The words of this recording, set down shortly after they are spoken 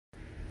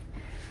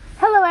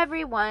Hello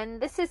everyone,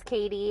 this is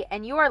Katie,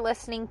 and you are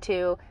listening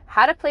to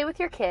How to Play with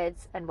Your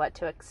Kids and What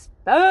to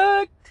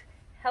Expect.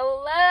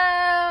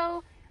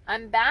 Hello!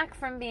 I'm back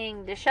from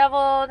being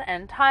disheveled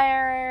and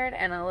tired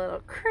and a little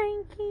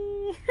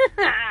cranky.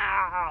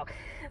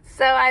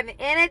 So I'm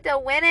in it to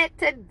win it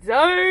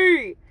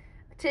today.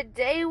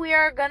 Today we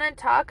are going to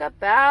talk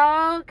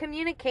about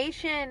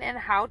communication and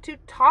how to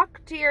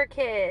talk to your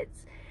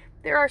kids.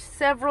 There are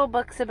several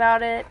books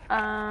about it,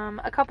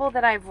 a couple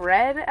that I've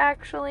read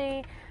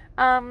actually.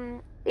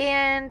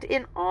 And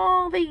in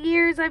all the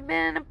years I've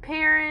been a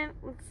parent,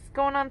 it's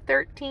going on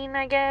 13,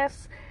 I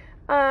guess,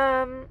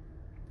 all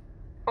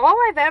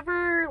I've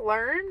ever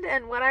learned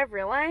and what I've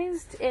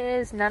realized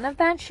is none of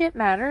that shit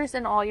matters,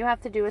 and all you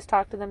have to do is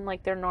talk to them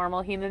like they're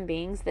normal human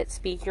beings that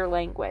speak your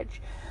language.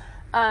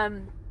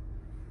 And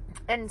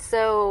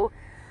so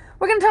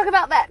we're going to talk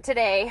about that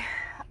today.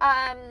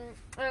 And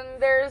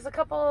there's a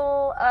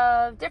couple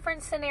of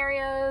different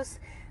scenarios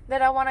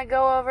that I want to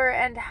go over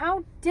and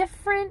how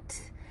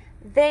different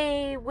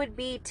they would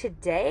be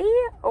today,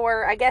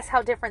 or I guess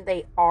how different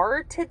they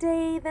are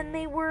today than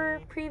they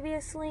were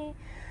previously.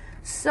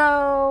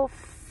 So,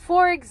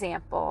 for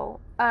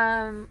example,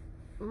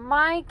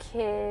 my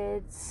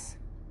kids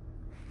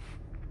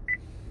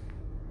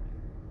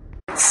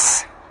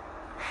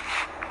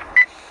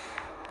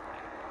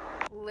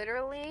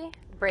literally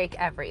break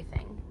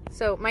everything.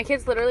 So my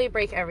kids literally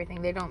break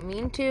everything. They don't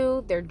mean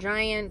to. They're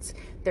giants.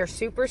 They're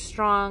super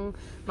strong.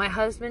 My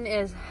husband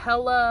is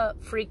hella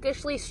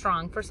freakishly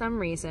strong for some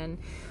reason.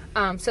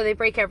 So they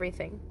break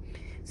everything.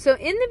 So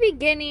in the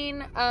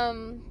beginning,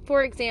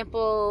 for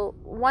example,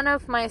 one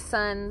of my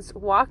sons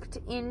walked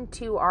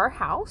into our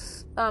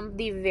house.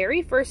 The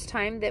very first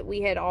time that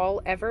we had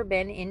all ever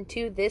been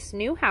into this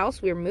new house,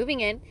 we were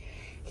moving in.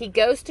 He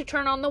goes to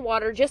turn on the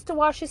water just to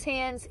wash his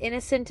hands,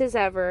 innocent as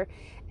ever,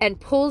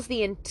 and pulls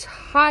the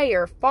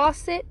entire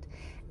faucet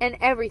and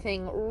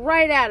everything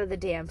right out of the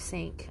damn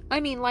sink. I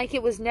mean, like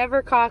it was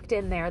never cocked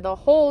in there. The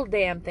whole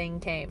damn thing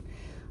came.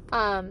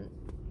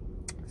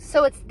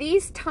 So it's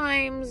these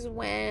times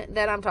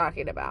that I'm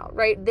talking about,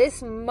 right?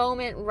 This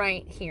moment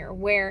right here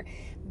where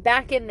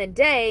back in the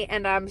day,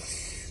 and I'm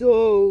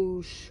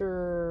so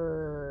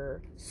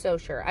sure.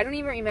 I don't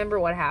even remember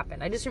what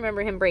happened. I just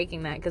remember him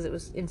breaking that because it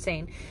was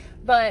insane.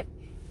 But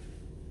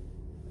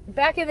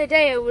back in the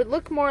day, it would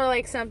look more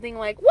like something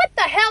like, what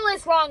the hell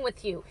is wrong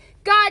with you?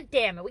 God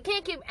damn it. We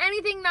can't keep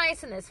anything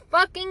nice in this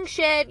fucking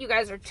shit. You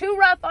guys are too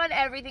rough on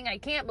everything. I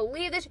can't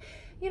believe this.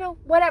 You know,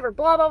 whatever.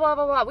 Blah, blah, blah,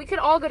 blah, blah. We could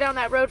all go down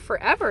that road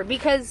forever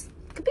because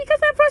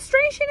that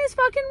frustration is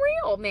fucking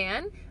real,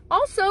 man.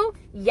 Also,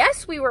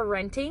 yes, we were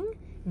renting.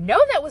 No,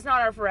 that was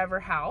not our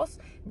forever house.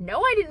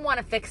 No, I didn't want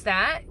to fix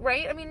that,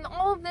 right? I mean,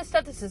 all of this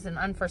stuff, this is an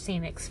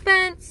unforeseen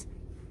expense.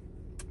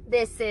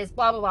 This is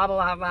blah, blah, blah,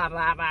 blah, blah,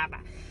 blah, blah, blah.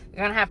 We're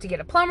going to have to get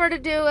a plumber to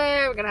do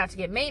it. We're going to have to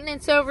get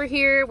maintenance over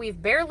here. We've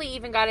barely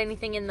even got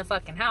anything in the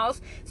fucking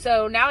house.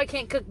 So now I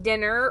can't cook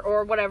dinner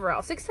or whatever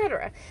else,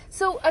 etc.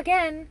 So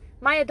again,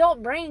 my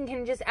adult brain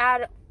can just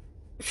add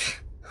a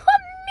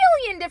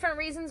million different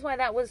reasons why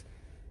that was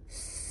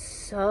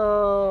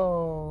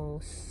so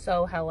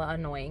hella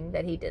annoying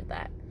that he did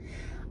that.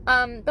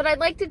 But I'd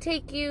like to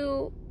take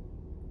you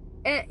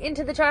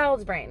into the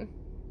child's brain.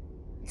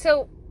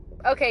 So,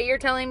 okay, you're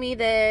telling me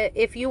that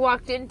if you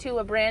walked into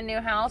a brand new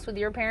house with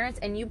your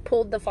parents and you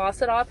pulled the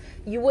faucet off,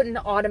 you wouldn't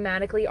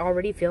automatically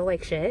already feel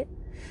like shit?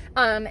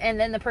 And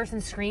then the person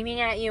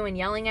screaming at you and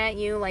yelling at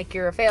you like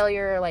you're a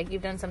failure, like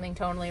you've done something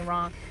totally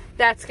wrong.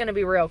 That's going to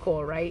be real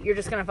cool, right? You're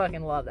just going to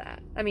fucking love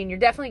that. I mean, you're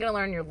definitely going to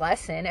learn your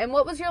lesson. And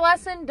what was your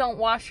lesson? Don't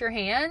wash your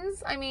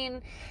hands. I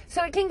mean,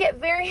 so it can get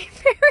very,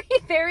 very,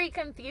 very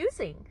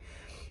confusing.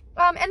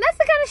 And that's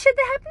the kind of shit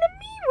that happened to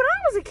me when I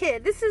was a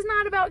kid. This is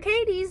not about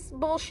Katie's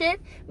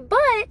bullshit,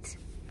 but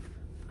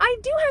I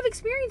do have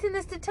experience in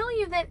this to tell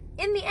you that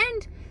in the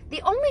end,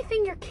 the only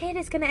thing your kid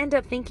is going to end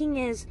up thinking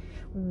is,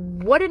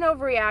 what an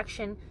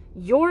overreaction,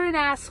 you're an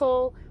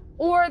asshole,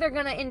 or they're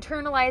going to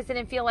internalize it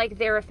and feel like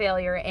they're a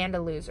failure and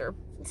a loser.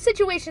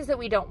 Situations that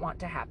we don't want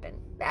to happen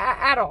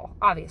at all,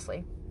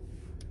 obviously.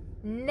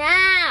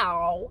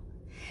 Now,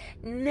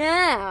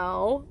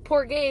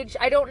 poor Gage,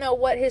 I don't know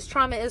what his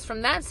trauma is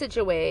from that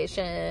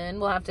situation.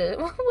 We'll have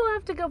to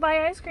go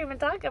buy ice cream and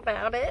talk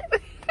about it.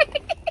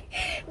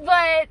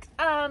 But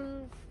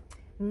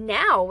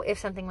now, if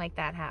something like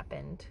that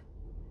happened,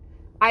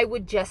 I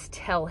would just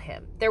tell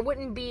him. There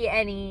wouldn't be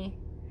any,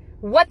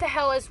 what the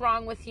hell is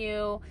wrong with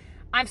you?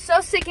 I'm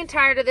so sick and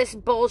tired of this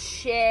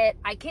bullshit.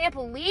 I can't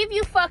believe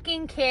you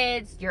fucking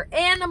kids. You're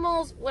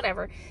animals.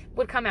 Whatever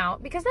would come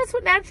out. Because that's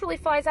what naturally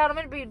flies out. I'm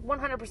going to be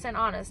 100%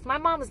 honest. My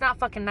mom is not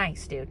fucking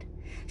nice, dude.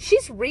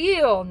 She's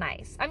real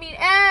nice. I mean,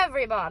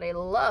 everybody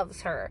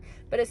loves her.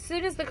 But as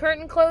soon as the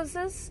curtain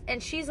closes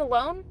and she's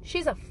alone,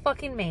 she's a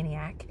fucking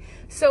maniac.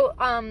 So,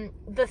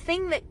 the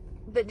thing that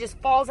just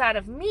falls out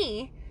of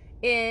me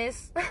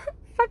is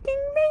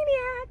fucking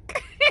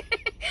maniac.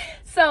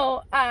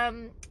 So,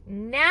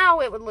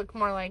 now it would look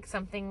more like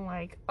something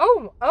like,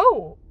 oh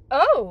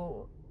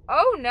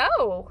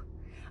no.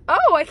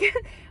 Oh, I can't,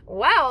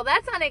 wow,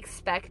 that's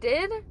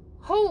unexpected.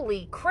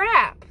 holy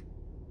crap.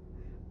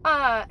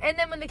 And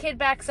then when the kid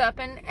backs up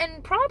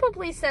and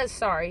probably says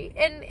sorry,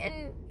 and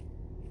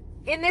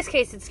in this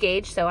case it's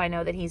Gage, so I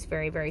know that he's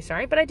very, very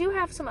sorry, but I do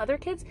have some other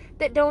kids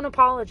that don't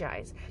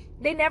apologize.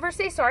 They never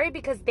say sorry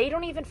because they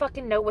don't even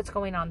fucking know what's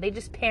going on. They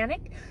just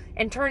panic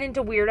and turn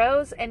into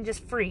weirdos and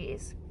just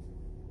freeze.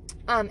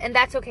 And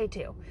that's okay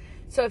too.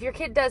 So if your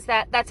kid does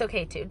that, that's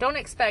okay too. Don't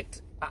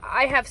expect...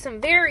 I have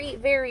some very,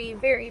 very,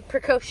 very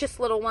precocious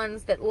little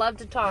ones that love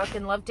to talk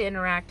and love to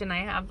interact, and I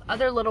have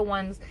other little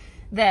ones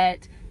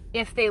that,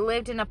 if they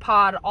lived in a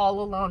pod all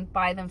alone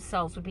by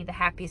themselves, would be the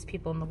happiest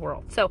people in the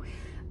world. So,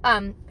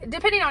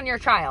 depending on your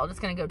child, it's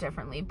going to go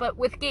differently. But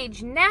with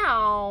Gage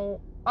now,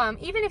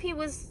 even if he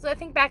was, I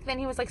think back then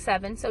he was like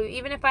 7, so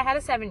even if I had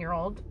a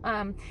 7-year-old,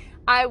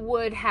 I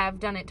would have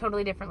done it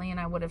totally differently, and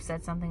I would have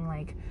said something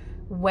like,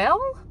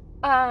 well,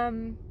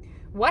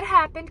 what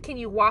happened? Can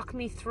you walk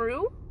me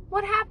through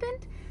what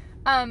happened?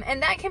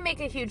 And that can make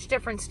a huge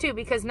difference too,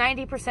 because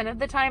 90% of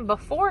the time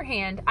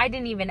beforehand, I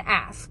didn't even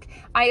ask.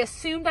 I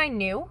assumed I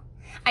knew.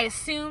 I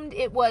assumed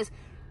it was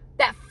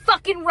that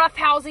fucking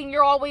roughhousing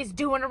you're always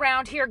doing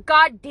around here.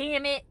 God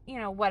damn it. You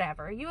know,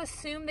 whatever. You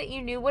assume that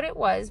you knew what it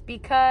was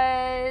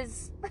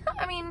because,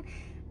 I mean,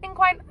 in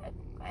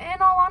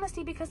all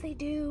honesty, because they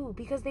do.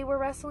 Because they were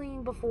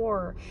wrestling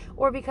before.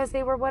 Or because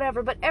they were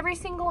whatever. But every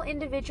single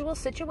individual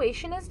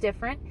situation is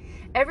different.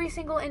 Every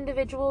single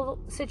individual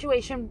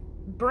situation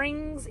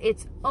brings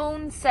its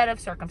own set of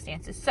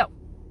circumstances. So,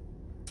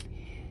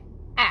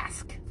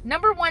 ask.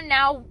 Number one,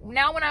 now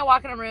when I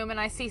walk in a room and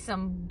I see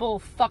some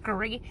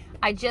bullfuckery,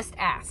 I just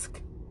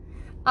ask.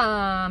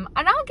 And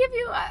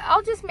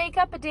I'll just make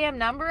up a damn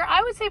number.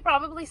 I would say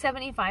probably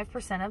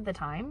 75% of the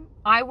time,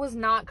 I was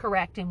not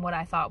correct in what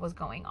I thought was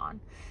going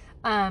on.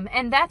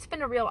 And that's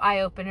been a real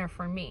eye-opener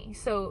for me.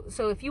 So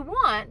if you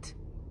want,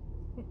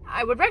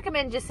 I would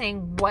recommend just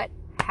saying, what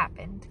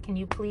happened? Can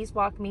you please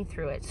walk me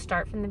through it?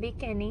 Start from the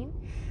beginning.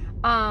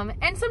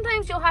 And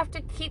sometimes you'll have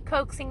to keep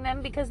coaxing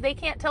them because they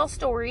can't tell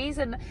stories,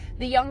 and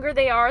the younger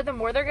they are, the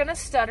more they're going to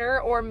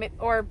stutter or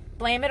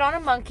blame it on a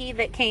monkey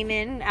that came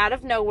in out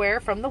of nowhere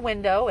from the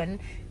window and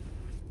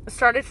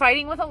started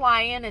fighting with a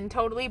lion and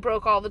totally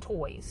broke all the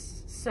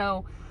toys.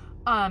 So,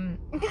 that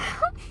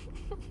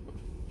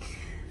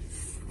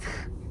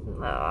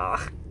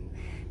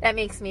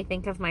makes me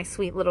think of my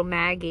sweet little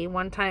Maggie.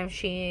 One time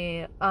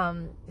she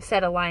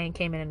said a lion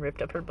came in and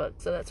ripped up her book,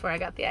 so that's where I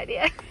got the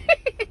idea.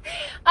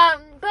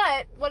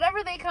 But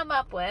whatever they come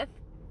up with,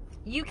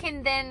 you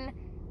can then,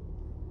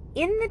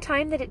 in the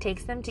time that it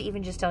takes them to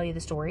even just tell you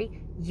the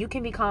story, you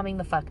can be calming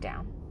the fuck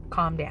down.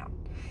 Calm down.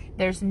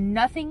 There's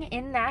nothing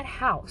in that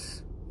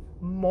house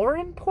more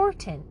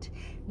important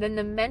than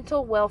the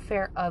mental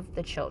welfare of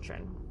the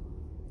children.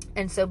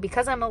 And so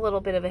because I'm a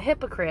little bit of a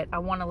hypocrite, I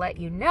want to let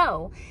you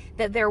know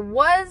that there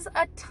was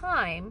a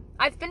time,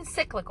 I've been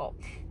cyclical.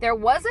 There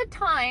was a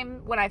time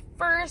when I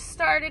first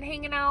started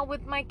hanging out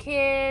with my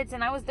kids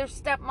and I was their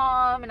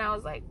stepmom and I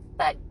was like,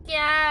 fuck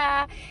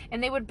yeah.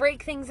 And they would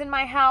break things in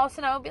my house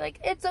and I would be like,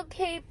 it's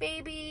okay,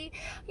 baby.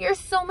 You're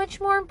so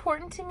much more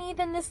important to me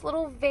than this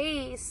little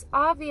vase,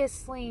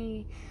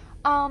 obviously.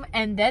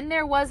 And then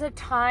there was a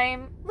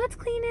time, let's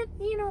clean it,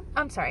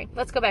 I'm sorry,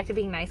 let's go back to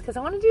being nice, because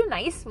I want to do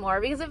nice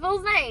more, because it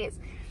feels nice,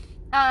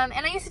 and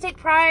I used to take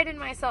pride in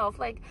myself,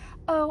 like,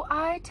 oh,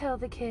 I tell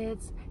the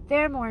kids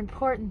they're more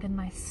important than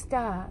my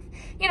stuff,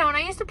 and I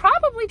used to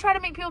probably try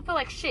to make people feel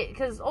like shit,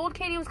 because old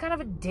Katie was kind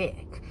of a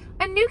dick,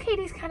 and new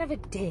Katie's kind of a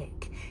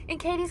dick, and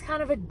Katie's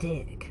kind of a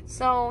dick,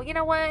 so, you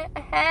know what,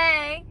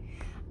 hey,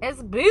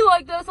 it's be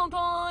like that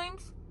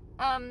sometimes,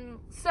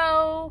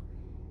 so...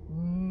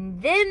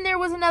 Then there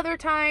was another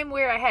time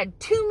where I had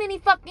too many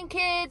fucking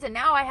kids, and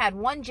now I had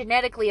one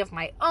genetically of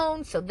my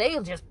own, so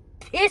they'll just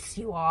piss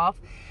you off,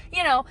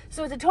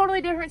 so it's a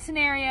totally different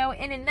scenario,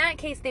 and in that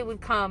case, they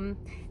would come,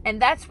 and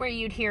that's where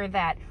you'd hear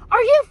that,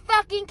 are you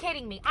fucking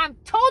kidding me?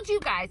 I've told you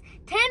guys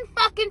 10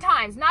 fucking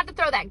times not to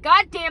throw that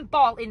goddamn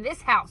ball in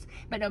this house,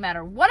 but no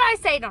matter what I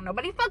say, don't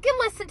nobody fucking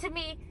listen to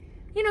me,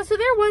 so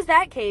there was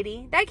that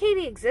Katie. That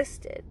Katie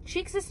existed. She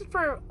existed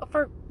for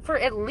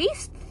at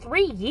least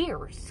 3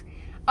 years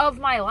of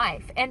my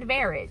life and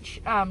marriage,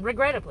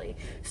 regrettably.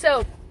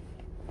 So,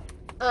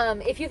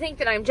 if you think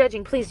that I'm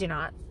judging, please do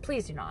not.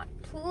 Please do not.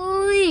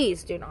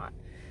 Please do not.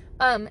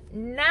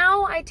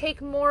 Now I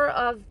take more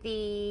of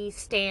the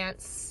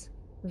stance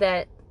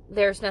that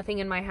there's nothing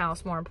in my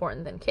house more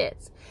important than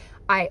kids.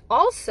 I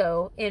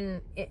also,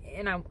 and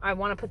I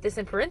want to put this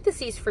in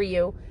parentheses for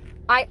you,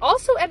 I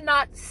also am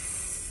not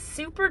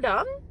super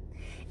dumb.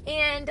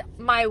 And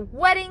my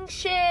wedding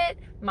shit,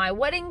 my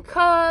wedding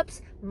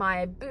cups,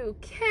 my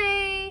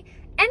bouquet,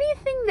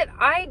 anything that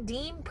I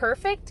deem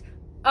perfect,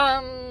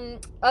 a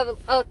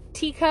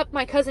teacup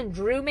my cousin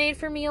Drew made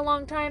for me a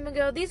long time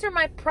ago, these are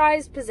my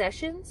prized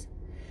possessions.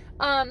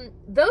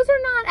 Those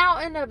are not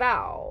out and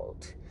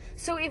about.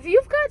 So if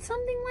you've got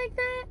something like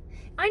that,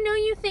 I know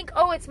you think,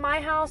 oh, it's my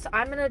house,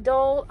 I'm an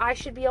adult, I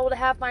should be able to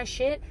have my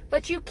shit,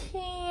 but you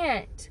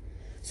can't.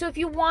 So if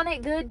you want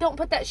it good, don't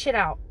put that shit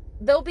out.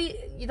 There'll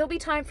be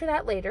time for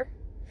that later.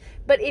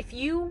 But if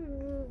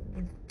you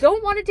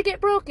don't want it to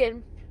get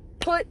broken,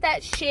 put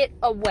that shit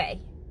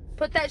away.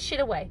 Put that shit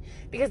away.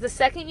 Because the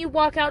second you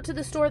walk out to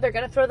the store, they're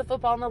going to throw the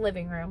football in the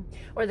living room.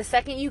 Or the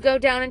second you go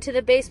down into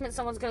the basement,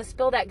 someone's going to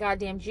spill that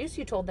goddamn juice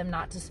you told them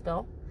not to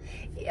spill.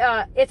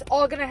 It's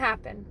all going to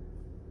happen.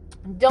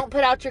 Don't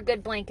put out your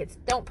good blankets.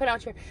 Don't put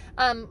out your...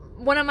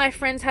 one of my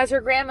friends has her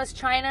grandma's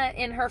china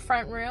in her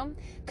front room.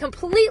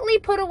 Completely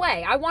put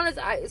away. I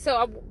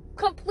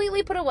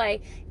completely put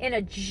away in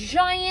a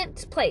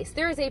giant place.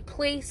 There is a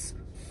place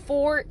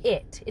for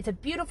it. It's a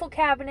beautiful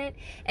cabinet,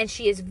 and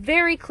she is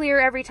very clear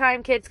every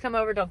time kids come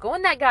over. Don't go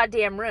in that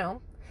goddamn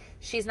room.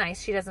 She's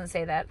nice. She doesn't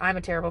say that. I'm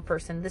a terrible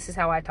person. This is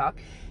how I talk.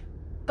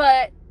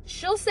 But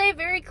she'll say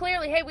very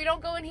clearly, hey, we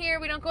don't go in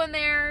here. We don't go in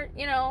there.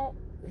 You know,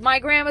 my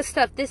grandma's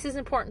stuff. This is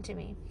important to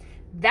me.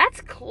 That's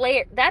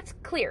clear. That's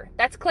clear.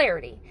 That's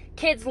clarity.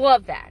 Kids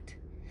love that.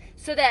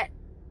 So that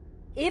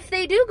if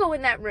they do go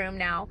in that room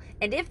now,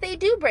 and if they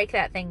do break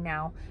that thing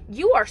now,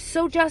 you are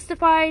so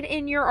justified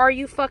in your, are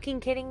you fucking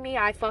kidding me?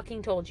 I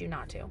fucking told you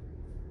not to.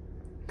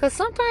 Because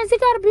sometimes they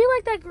gotta be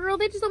like that, girl.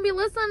 They just don't be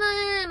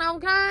listening,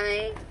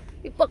 okay?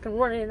 You fucking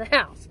running in the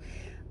house.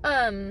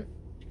 I'm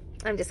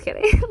just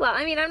kidding. Well,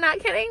 I mean, I'm not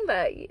kidding,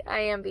 but I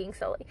am being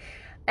silly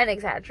and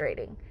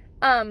exaggerating.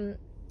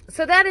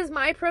 So that is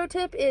my pro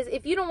tip, is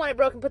if you don't want it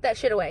broken, put that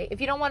shit away.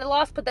 If you don't want it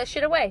lost, put that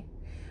shit away.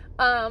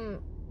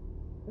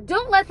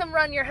 Don't let them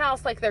run your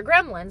house like they're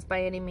gremlins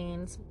by any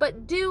means,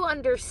 but do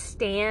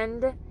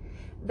understand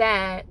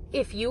that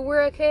if you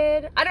were a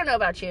kid, I don't know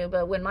about you,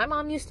 but when my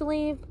mom used to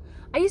leave,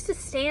 I used to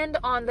stand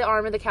on the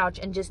arm of the couch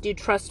and just do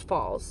trust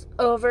falls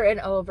over and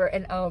over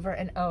and over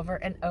and over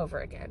and over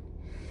again.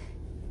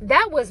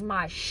 That was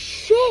my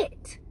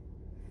shit.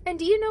 And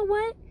do you know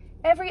what?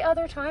 Every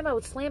other time I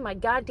would slam my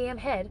goddamn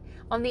head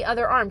on the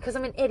other arm because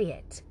I'm an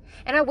idiot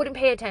and I wouldn't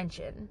pay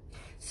attention.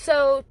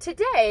 So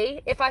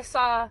today, if I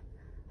saw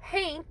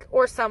Hank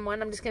or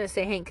someone, I'm just going to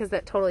say Hank because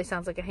that totally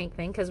sounds like a Hank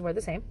thing because we're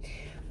the same.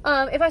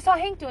 If I saw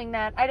Hank doing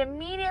that, I'd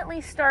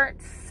immediately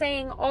start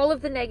saying all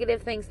of the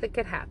negative things that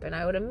could happen.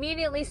 I would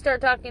immediately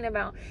start talking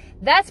about,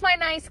 that's my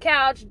nice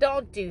couch,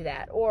 don't do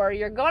that. Or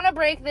you're going to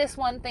break this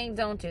one thing,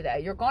 don't do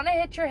that. You're going to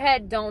hit your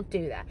head, don't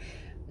do that.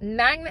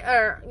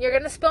 Or you're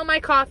going to spill my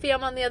coffee,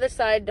 I'm on the other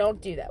side,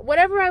 don't do that.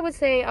 Whatever I would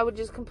say, I would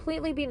just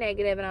completely be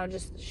negative and I would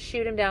just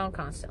shoot him down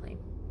constantly.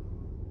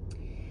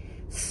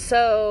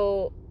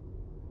 So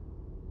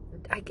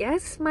I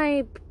guess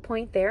my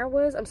point there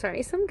was, I'm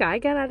sorry, some guy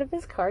got out of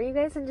his car, you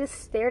guys, and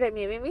just stared at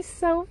me. It made me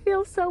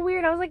feel so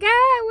weird. I was like,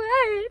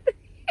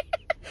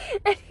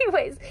 what?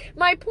 Anyways,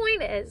 my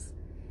point is,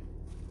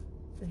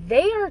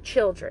 they are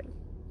children,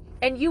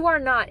 and you are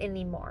not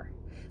anymore.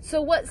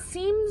 So what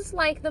seems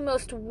like the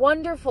most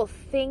wonderful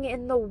thing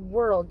in the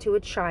world to a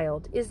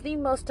child is the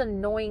most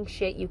annoying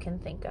shit you can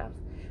think of.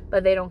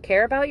 But they don't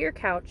care about your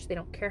couch. They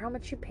don't care how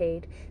much you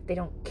paid. They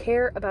don't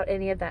care about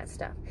any of that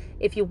stuff.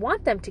 If you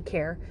want them to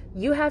care,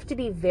 you have to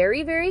be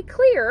very, very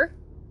clear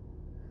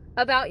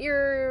about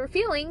your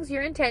feelings,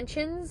 your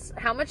intentions,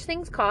 how much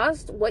things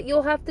cost, what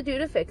you'll have to do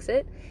to fix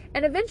it.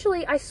 And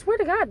eventually, I swear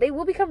to God, they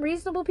will become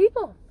reasonable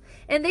people.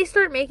 And they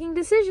start making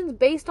decisions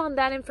based on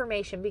that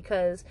information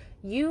because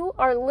you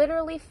are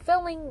literally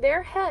filling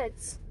their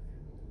heads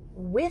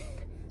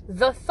with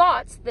the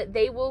thoughts that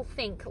they will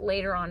think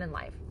later on in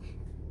life.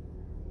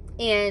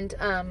 And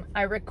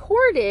I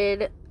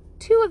recorded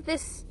 2 of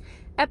this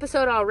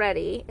episode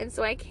already, and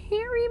so I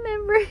can't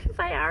remember if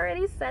I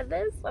already said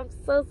this. I'm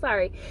so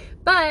sorry.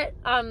 But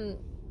I'm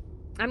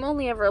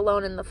only ever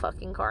alone in the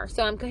fucking car.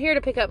 So I'm here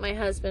to pick up my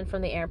husband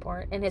from the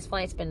airport, and his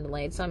flight's been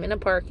delayed, so I'm in a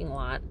parking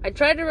lot. I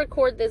tried to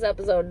record this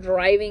episode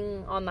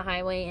driving on the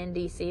highway in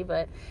DC,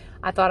 but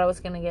I thought I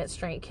was going to get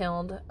straight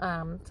killed.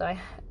 So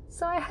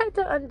I had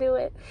to undo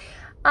it.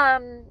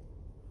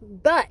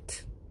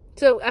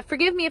 So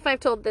forgive me if I've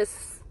told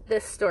this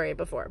story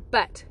before,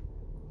 but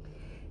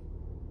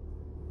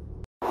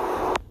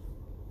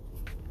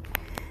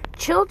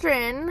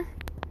children,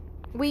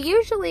 we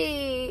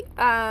usually,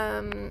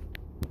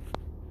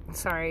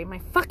 sorry, my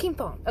fucking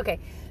phone. Okay.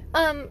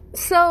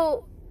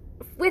 So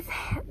with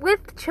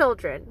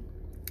children,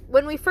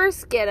 when we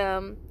first get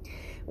them,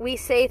 we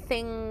say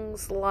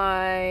things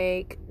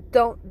like,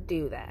 don't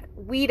do that.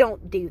 We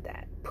don't do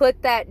that.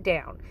 Put that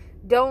down.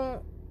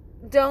 Don't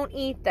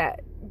eat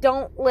that.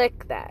 Don't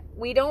lick that.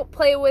 We don't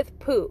play with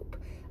poop.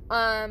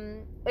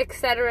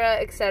 Etc.,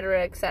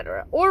 etc.,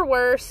 etc. Or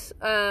worse,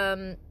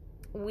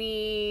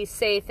 we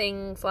say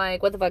things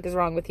like, what the fuck is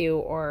wrong with you?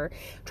 Or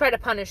try to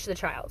punish the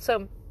child.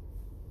 So,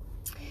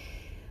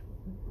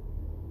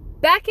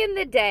 back in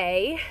the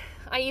day,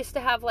 I used to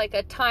have like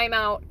a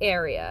timeout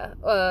area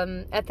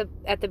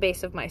at the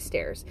base of my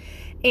stairs.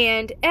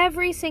 And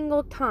every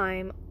single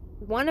time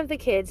one of the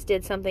kids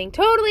did something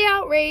totally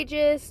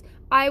outrageous,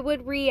 I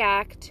would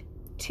react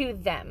to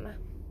them.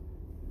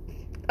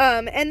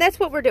 And that's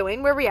what we're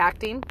doing. We're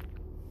reacting.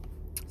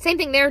 Same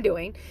thing they're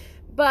doing.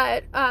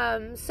 But,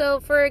 so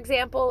for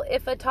example,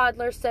 if a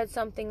toddler said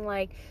something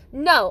like,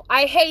 no,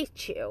 I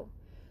hate you,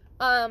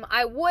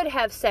 I would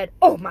have said,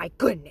 oh my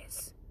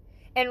goodness.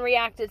 and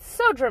reacted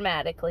so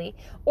dramatically,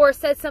 or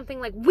said something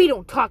like, we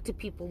don't talk to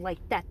people like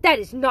that, that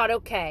is not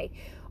okay.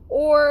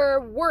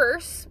 Or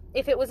worse,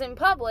 if it was in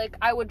public,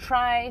 I would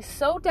try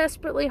so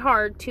desperately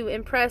hard to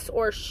impress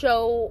or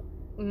show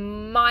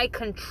my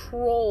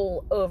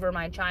control over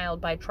my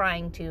child by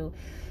trying to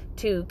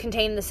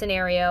contain the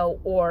scenario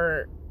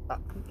or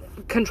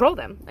control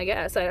them, I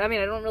guess. I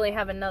mean, I don't really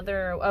have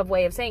another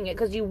way of saying it,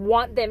 because you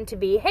want them to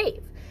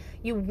behave.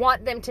 You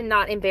want them to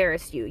not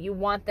embarrass you. You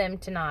want them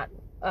to not,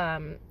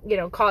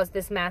 cause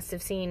this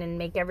massive scene and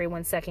make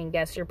everyone second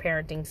guess your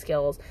parenting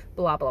skills,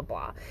 blah, blah,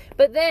 blah.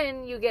 But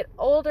then you get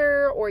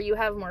older, or you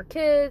have more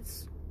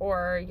kids,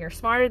 or you're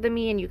smarter than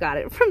me and you got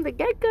it from the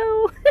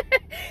get-go.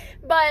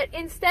 But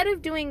instead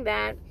of doing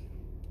that,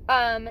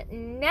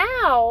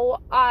 now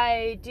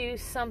I do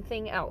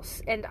something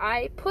else. And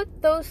I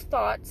put those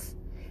thoughts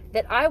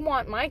that I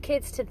want my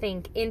kids to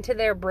think into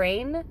their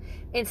brain.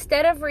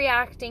 Instead of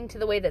reacting to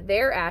the way that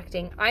they're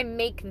acting, I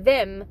make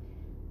them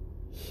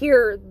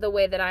hear the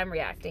way that I'm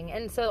reacting.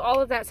 And so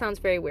all of that sounds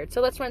very weird.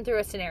 So let's run through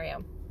a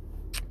scenario.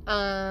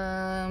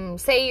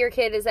 Say your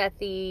kid is at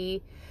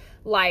the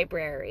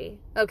library,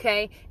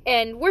 okay?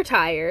 And we're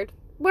tired.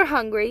 We're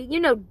hungry. You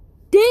know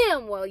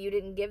damn well you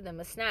didn't give them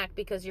a snack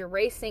because you're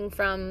racing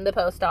from the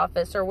post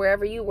office or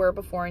wherever you were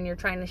before, and you're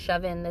trying to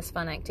shove in this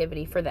fun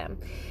activity for them.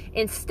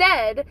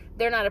 Instead,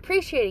 they're not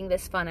appreciating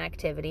this fun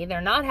activity. They're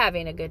not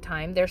having a good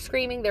time. They're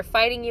screaming. They're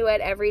fighting you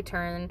at every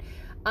turn.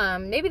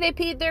 Maybe they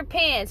peed their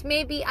pants.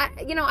 Maybe,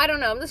 I don't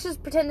know. Let's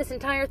just pretend this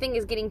entire thing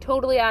is getting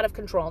totally out of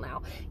control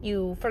now.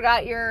 You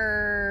forgot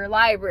your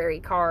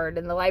library card,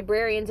 and the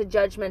librarian's a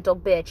judgmental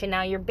bitch, and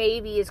now your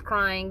baby is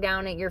crying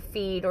down at your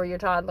feet, or your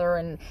toddler,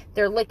 and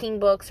they're licking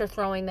books or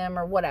throwing them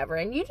or whatever,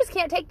 and you just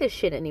can't take this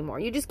shit anymore.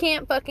 You just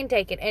can't fucking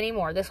take it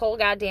anymore this whole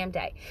goddamn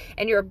day,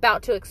 and you're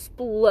about to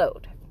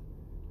explode.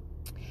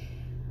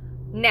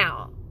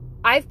 Now,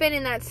 I've been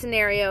in that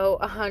scenario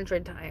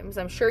 100 times.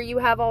 I'm sure you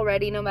have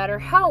already, no matter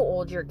how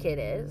old your kid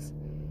is,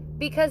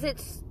 because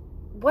it's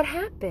what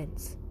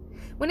happens.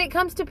 When it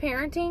comes to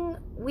parenting,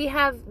 we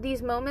have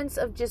these moments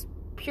of just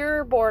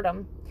pure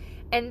boredom,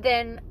 and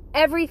then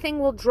everything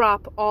will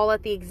drop all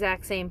at the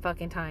exact same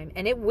fucking time,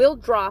 and it will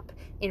drop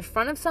in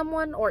front of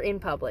someone or in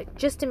public,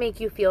 just to make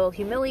you feel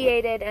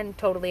humiliated and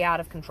totally out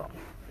of control.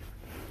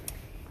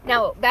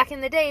 Now, back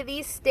in the day,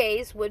 these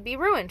days would be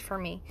ruined for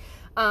me.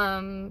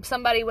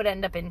 Somebody would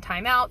end up in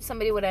timeout.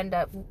 Somebody would end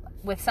up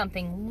with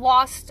something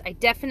lost. I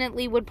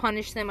definitely would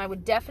punish them. I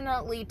would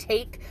definitely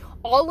take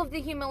all of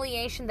the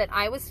humiliation that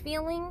I was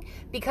feeling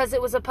because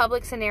it was a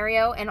public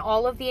scenario, and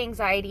all of the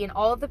anxiety and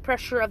all of the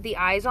pressure of the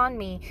eyes on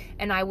me,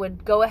 and I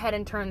would go ahead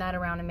and turn that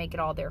around and make it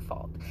all their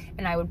fault.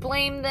 And I would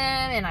blame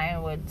them, and I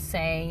would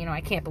say,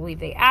 I can't believe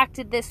they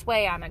acted this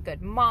way. I'm a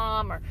good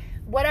mom, or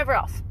whatever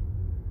else.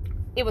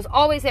 It was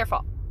always their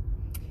fault.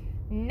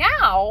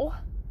 Now,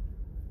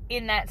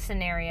 in that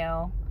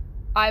scenario,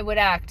 I would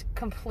act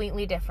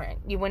completely different.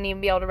 You wouldn't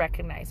even be able to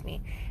recognize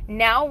me.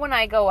 Now, when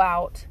I go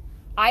out,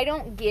 I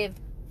don't give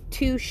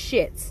two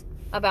shits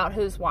about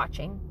who's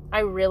watching. I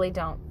really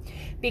don't.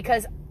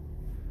 Because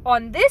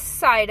on this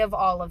side of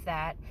all of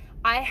that,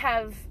 I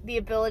have the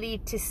ability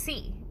to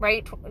see,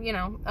 right?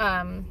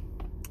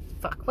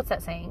 What's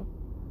that saying?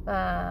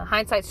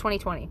 Hindsight's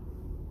 20/20,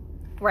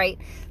 right?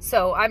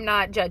 So I'm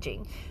not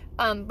judging.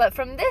 But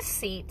from this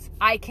seat,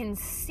 I can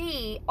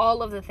see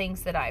all of the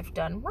things that I've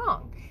done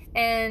wrong.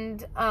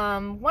 And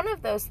one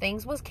of those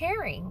things was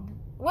caring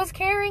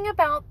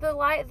about the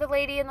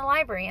lady in the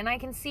library. And I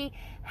can see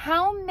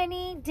how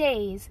many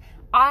days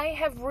I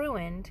have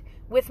ruined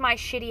with my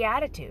shitty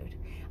attitude.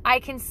 I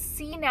can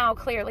see now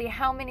clearly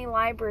how many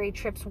library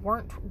trips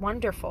weren't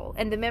wonderful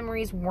and the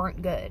memories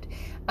weren't good.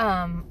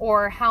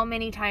 Or how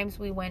many times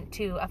we went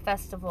to a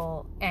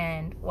festival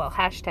and,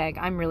 hashtag,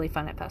 I'm really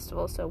fun at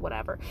festivals, so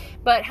whatever.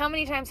 But how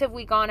many times have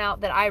we gone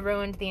out that I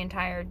ruined the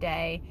entire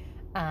day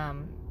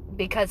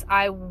because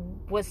I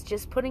was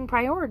just putting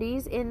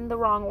priorities in the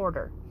wrong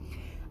order?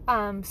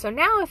 So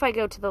now if I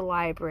go to the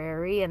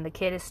library and the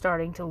kid is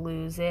starting to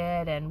lose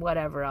it and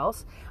whatever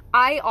else,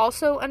 I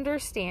also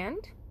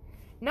understand.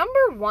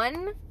 Number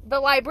one, the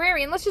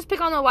librarian, let's just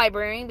pick on the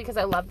librarian because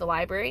I love the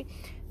library.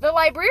 The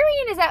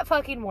librarian is at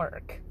fucking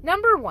work.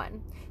 Number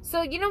one.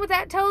 So you know what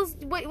that tells,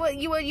 what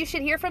you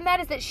should hear from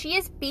that is that she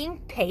is being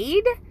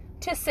paid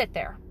to sit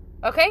there.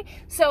 Okay?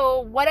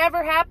 So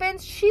whatever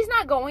happens, she's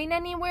not going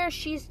anywhere.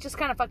 She's just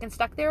kind of fucking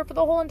stuck there for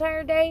the whole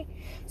entire day.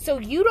 So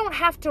you don't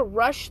have to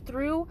rush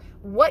through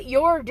what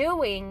you're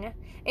doing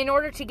in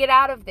order to get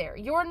out of there.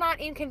 You're not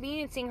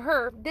inconveniencing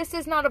her. This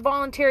is not a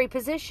voluntary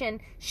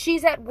position.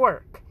 She's at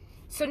work.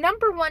 So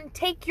number one,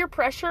 take your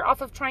pressure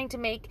off of trying to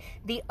make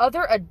the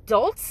other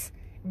adults'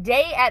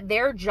 day at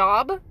their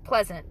job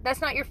pleasant. That's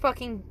not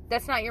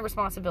your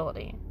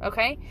responsibility,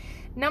 okay?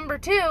 Number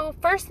two,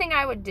 first thing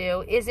I would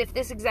do is if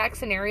this exact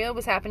scenario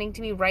was happening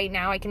to me right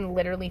now, I can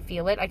literally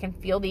feel it. I can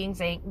feel the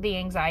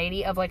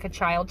anxiety of like a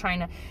child trying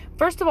to,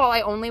 first of all,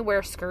 I only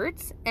wear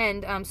skirts.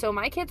 And so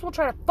my kids will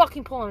try to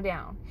fucking pull them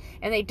down.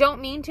 And they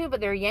don't mean to, but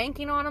they're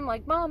yanking on them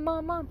like, mom,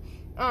 mom, mom.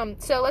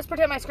 So let's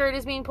pretend my skirt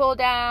is being pulled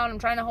down. I'm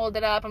trying to hold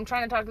it up. I'm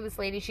trying to talk to this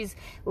lady. She's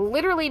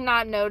literally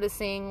not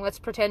noticing. Let's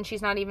pretend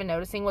she's not even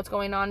noticing what's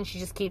going on. And she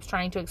just keeps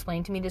trying to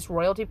explain to me this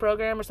royalty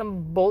program or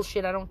some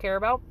bullshit I don't care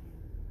about.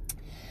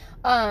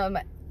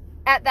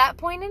 At that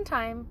point in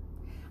time,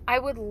 I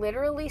would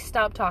literally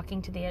stop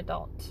talking to the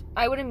adult.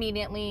 I would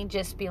immediately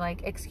just be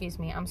like, excuse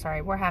me, I'm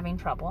sorry, we're having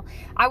trouble.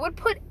 I would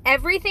put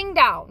everything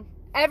down.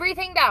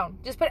 Everything down.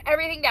 Just put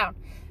everything down.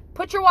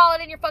 Put your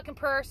wallet in your fucking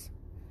purse.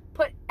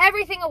 Put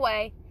everything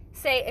away.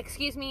 Say,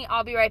 excuse me,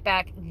 I'll be right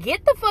back.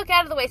 Get the fuck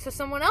out of the way so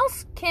someone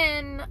else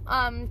can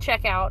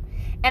check out.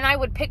 And I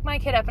would pick my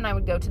kid up and I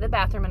would go to the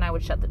bathroom and I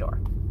would shut the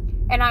door.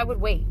 And I would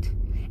wait.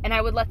 And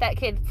I would let that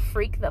kid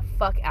freak the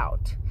fuck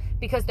out.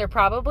 Because they're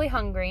probably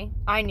hungry.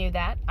 I knew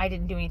that. I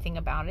didn't do anything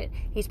about it.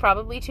 He's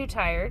probably too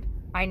tired.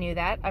 I knew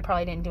that. I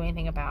probably didn't do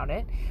anything about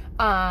it.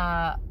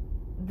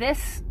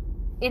 This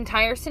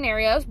entire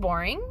scenario is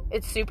boring.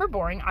 It's super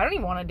boring. I don't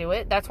even want to do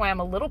it. That's why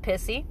I'm a little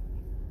pissy.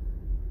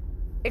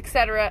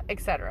 Etc.,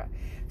 etc.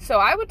 So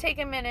I would take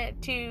a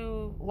minute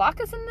to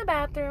lock us in the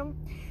bathroom.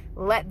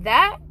 Let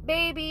that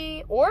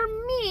baby or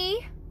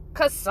me,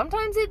 because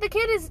sometimes the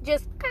kid is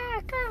just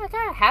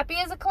happy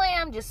as a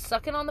clam, just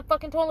sucking on the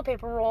fucking toilet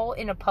paper roll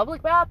in a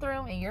public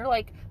bathroom, and you're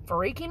like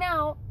freaking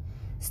out.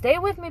 Stay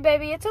with me,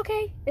 baby. It's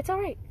okay. It's all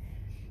right.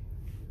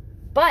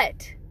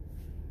 But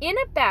in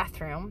a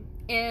bathroom,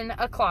 in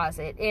a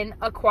closet, in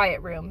a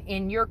quiet room,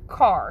 in your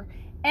car,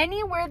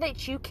 anywhere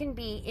that you can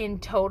be in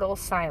total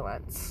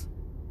silence,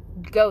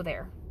 go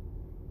there.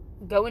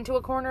 Go into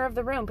a corner of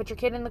the room. Put your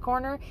kid in the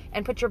corner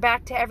and put your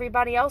back to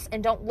everybody else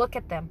and don't look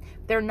at them.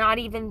 They're not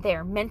even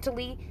there.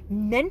 Mentally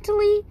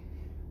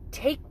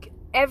take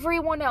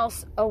everyone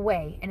else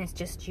away and it's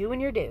just you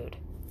and your dude.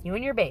 You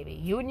and your baby.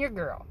 You and your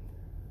girl.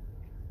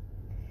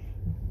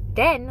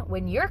 Then,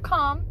 when you're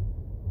calm,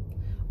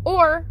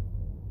 or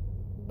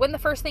when the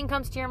first thing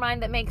comes to your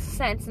mind that makes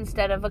sense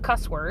instead of a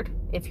cuss word,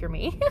 if you're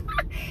me,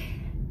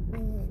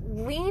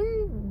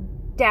 lean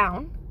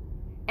down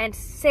and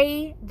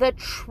say the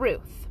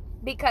truth.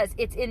 Because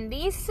it's in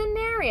these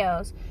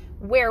scenarios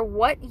where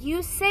what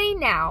you say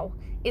now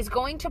is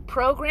going to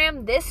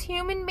program this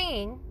human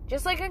being,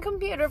 just like a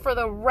computer, for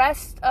the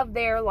rest of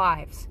their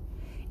lives.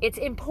 It's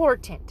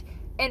important.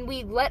 And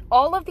we let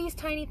all of these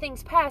tiny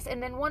things pass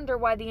and then wonder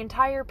why the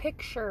entire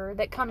picture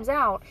that comes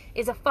out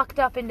is a fucked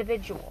up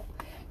individual.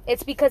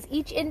 It's because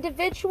each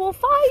individual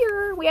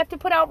fire we have to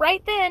put out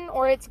right then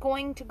or it's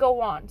going to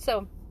go on.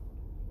 So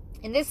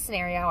in this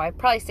scenario, I'd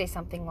probably say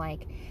something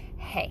like,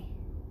 hey,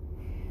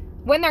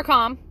 when they're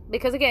calm,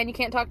 because again, you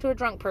can't talk to a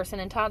drunk person,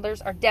 and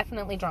toddlers are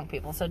definitely drunk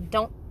people, so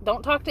don't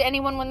talk to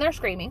anyone when they're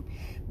screaming.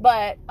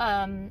 But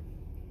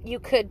you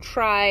could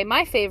try,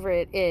 my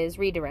favorite is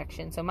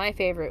redirection. So my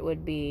favorite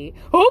would be,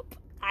 oop,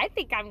 I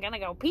think I'm gonna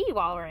go pee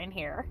while we're in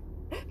here.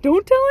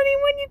 Don't tell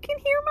anyone you can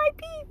hear my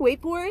pee.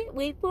 Wait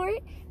for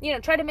it. You know,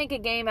 try to make a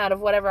game out of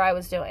whatever I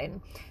was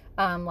doing.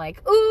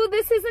 Like, ooh,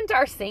 this isn't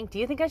our sink. Do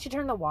you think I should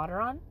turn the water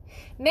on?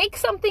 Make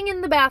something in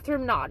the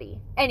bathroom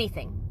naughty.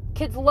 Anything.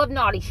 Kids love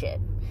naughty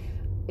shit.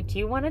 Do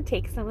you want to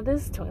take some of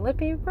this toilet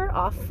paper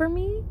off for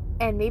me?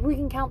 And maybe we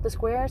can count the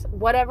squares?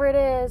 Whatever it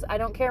is. I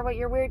don't care what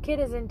your weird kid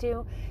is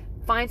into.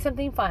 Find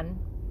something fun.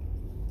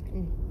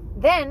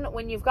 Then,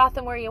 when you've got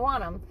them where you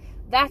want them,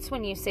 that's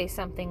when you say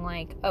something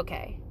like,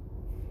 okay,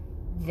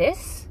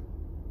 this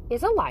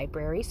is a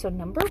library, so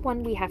number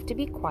one, we have to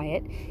be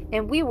quiet,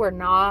 and we were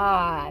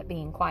not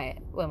being quiet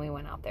when we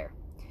went out there.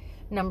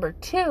 Number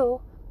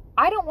two,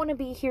 I don't want to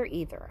be here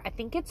either. I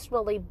think it's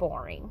really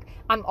boring.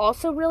 I'm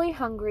also really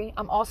hungry,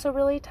 I'm also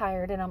really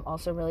tired, and I'm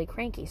also really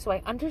cranky, so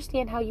I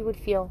understand how you would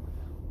feel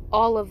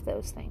all of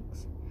those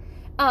things.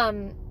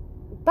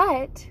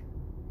 But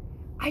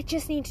I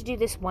just need to do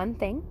this one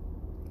thing.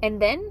 And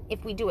then,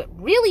 if we do it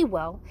really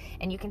well,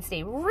 and you can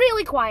stay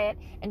really quiet,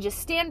 and just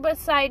stand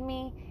beside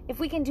me, if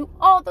we can do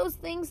all those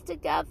things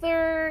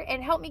together,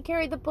 and help me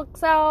carry the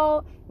books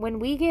out, when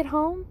we get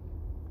home,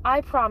 I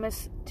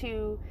promise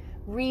to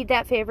read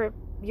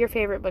your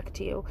favorite book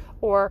to you,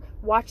 or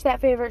watch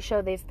that favorite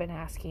show they've been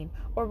asking,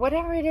 or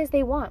whatever it is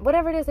they want.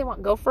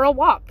 Go for a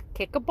walk,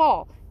 kick a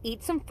ball,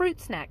 eat some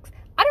fruit snacks.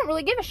 I don't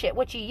really give a shit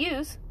what you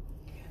use,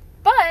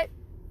 but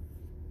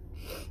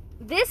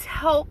this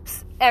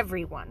helps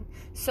everyone.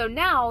 So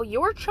now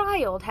your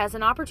child has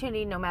an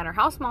opportunity, no matter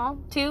how small,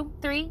 2,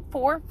 3,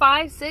 4,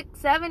 5, 6,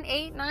 7,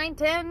 8, 9,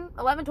 10,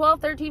 11,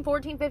 12, 13,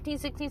 14, 15,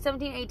 16,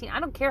 17, 18. I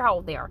don't care how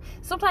old they are.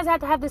 Sometimes I have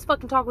to have this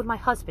fucking talk with my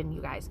husband,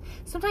 you guys.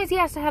 Sometimes he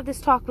has to have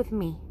this talk with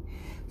me.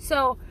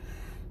 So,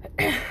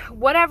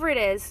 whatever it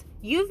is,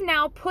 you've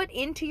now put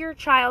into your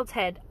child's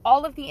head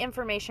all of the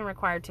information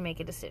required to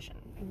make a decision.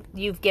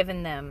 You've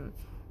given them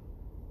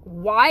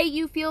why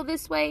you feel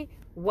this way,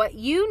 what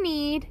you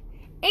need,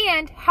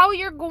 and how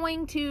you're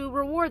going to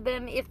reward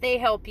them if they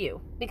help you.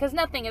 Because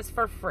nothing is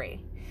for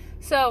free.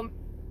 So,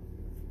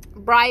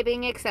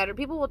 bribing, etc.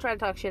 People will try to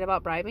talk shit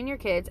about bribing your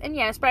kids. And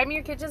yes, bribing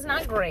your kids is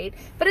not great.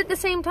 But at the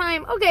same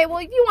time, okay, well,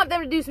 if you want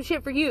them to do some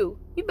shit for you,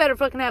 you better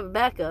fucking have a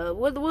backup.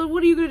 What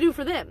are you going to do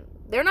for them?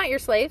 They're not your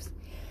slaves.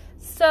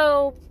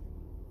 So,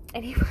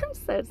 I'm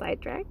so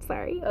sidetracked.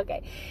 Sorry.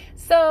 Okay.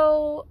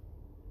 So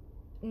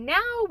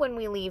now when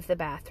we leave the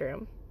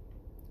bathroom,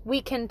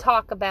 we can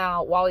talk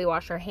about while we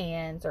wash our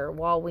hands or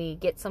while we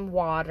get some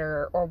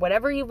water or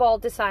whatever you've all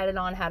decided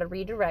on how to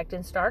redirect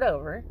and start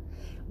over.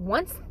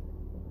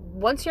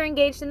 Once you're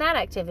engaged in that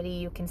activity,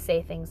 you can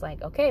say things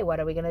like, okay, what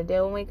are we going to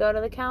do when we go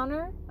to the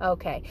counter?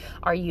 Okay.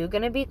 Are you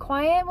going to be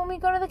quiet when we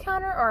go to the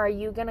counter, or are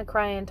you going to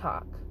cry and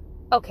talk?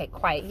 Okay,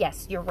 quiet.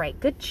 Yes, you're right.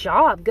 Good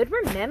job. Good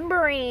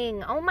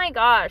remembering. Oh my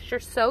gosh, you're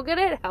so good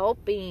at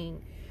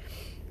helping.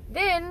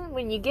 Then,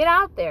 when you get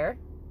out there,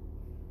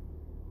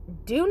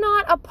 do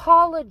not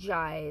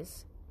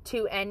apologize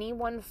to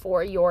anyone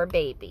for your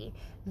baby.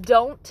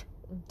 Don't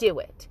do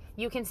it.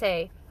 You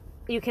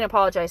can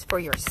apologize for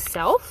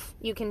yourself.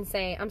 You can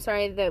say, I'm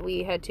sorry that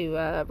we had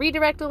to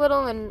redirect a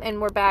little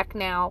and we're back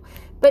now.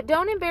 But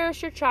don't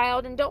embarrass your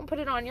child and don't put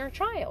it on your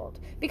child,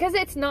 because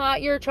it's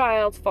not your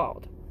child's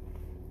fault.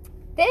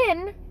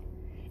 Then,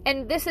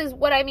 and this is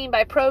what I mean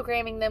by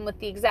programming them with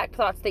the exact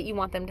thoughts that you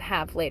want them to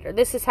have later.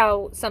 This is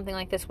how something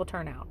like this will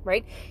turn out,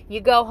 right?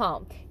 You go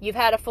home. You've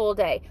had a full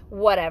day.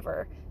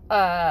 Whatever.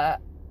 While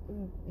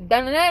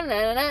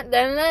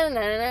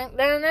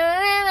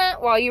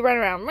you run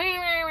around.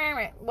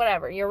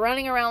 Whatever. You're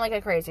running around like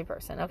a crazy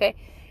person, okay?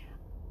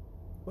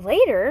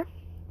 Later,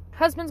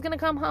 husband's gonna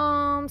come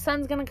home,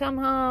 son's gonna come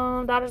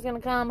home, daughter's gonna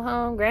come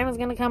home, grandma's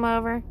gonna come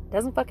over.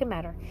 Doesn't fucking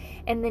matter.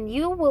 And then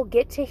you will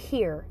get to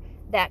hear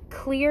that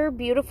clear,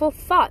 beautiful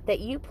thought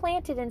that you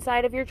planted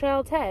inside of your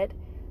child's head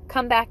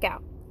come back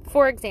out.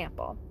 For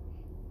example,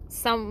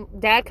 some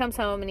dad comes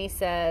home and he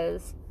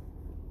says,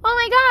 oh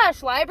my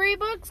gosh, library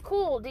books?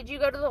 Cool. Did you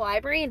go to the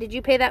library and did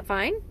you pay that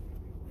fine?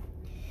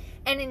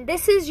 And then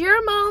this is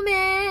your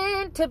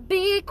moment to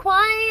be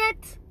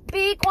quiet,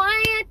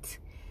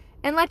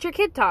 and let your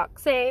kid talk.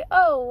 Say,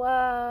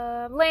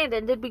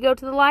 Landon, did we go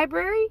to the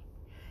library?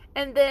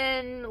 And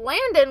then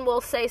Landon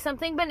will say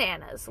something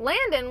bananas.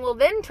 Landon will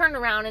then turn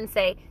around and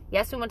say,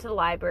 yes, we went to the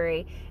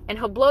library. And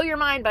he'll blow your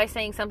mind by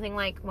saying something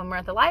like, when we're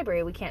at the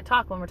library, we can't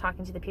talk when we're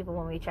talking to the people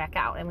when we check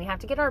out. And we have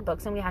to get our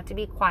books and we have to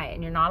be quiet.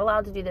 And you're not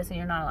allowed to do this and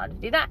you're not allowed to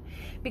do that.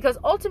 Because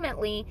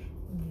ultimately,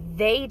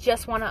 they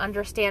just want to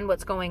understand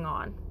what's going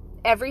on.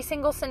 Every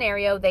single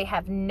scenario, they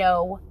have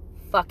no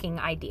fucking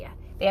idea.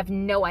 They have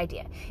no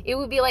idea. It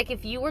would be like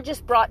if you were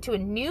just brought to a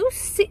new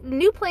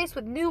place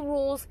with new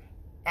rules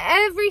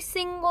every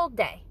single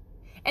day.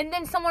 And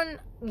then someone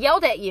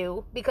yelled at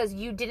you because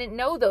you didn't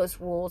know those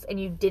rules and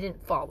you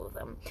didn't follow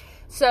them.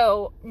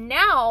 So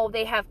now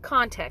they have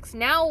context.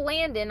 Now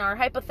Landon, our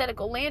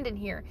hypothetical Landon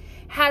here,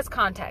 has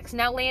context.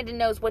 Now Landon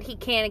knows what he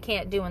can and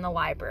can't do in the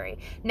library.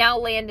 Now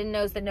Landon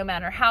knows that no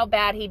matter how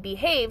bad he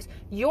behaves,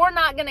 you're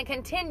not going to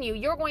continue.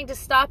 You're going to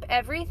stop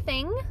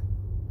everything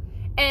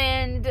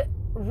and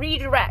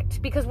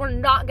redirect, because we're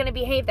not going to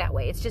behave that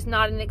way. It's just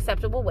not an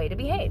acceptable way to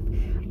behave.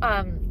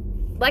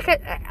 Like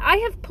I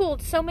have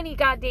pulled so many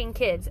goddamn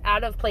kids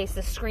out of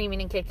places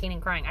screaming and kicking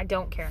and crying. I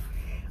don't care.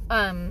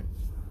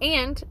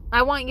 And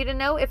I want you to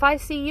know, if I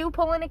see you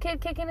pulling a kid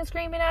kicking and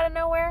screaming out of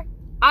nowhere,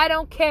 I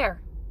don't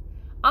care.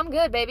 I'm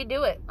good, baby.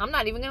 Do it. I'm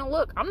not even going to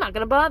look. I'm not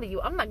going to bother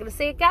you. I'm not going to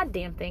say a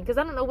goddamn thing, because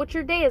I don't know what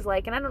your day is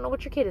like and I don't know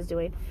what your kid is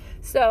doing.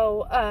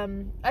 So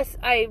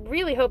I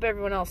really hope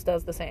everyone else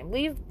does the same.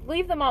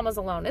 Leave the mamas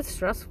alone. It's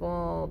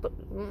stressful. But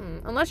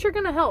unless you're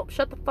going to help,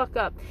 shut the fuck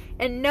up.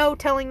 And no,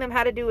 telling them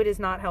how to do it is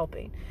not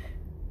helping.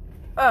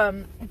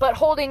 But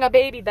holding a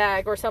baby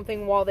bag or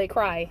something while they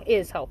cry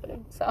is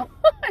helping. So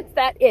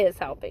that is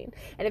helping.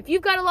 And if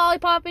you've got a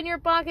lollipop in your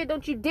pocket,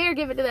 don't you dare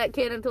give it to that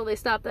kid until they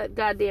stop that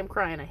goddamn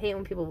crying. I hate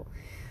when people...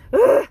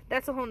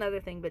 that's a whole nother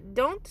thing. But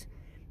don't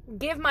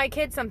give my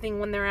kid something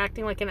when they're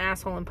acting like an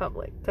asshole in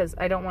public, because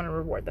I don't want to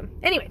reward them.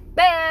 Anyway,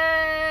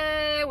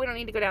 we don't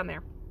need to go down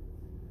there.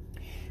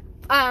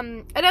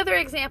 Another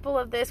example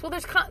of this, well,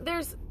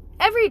 there's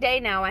every day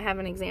now I have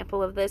an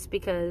example of this,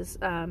 because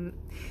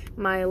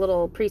my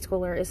little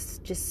preschooler is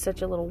just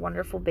such a little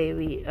wonderful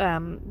baby,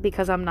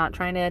 because I'm not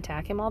trying to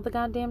attack him all the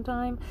goddamn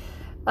time.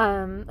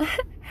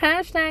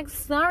 Hashtag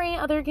sorry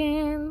other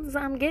kids,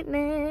 I'm getting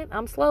it.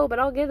 I'm slow, but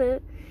I'll get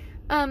it.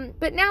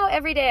 But now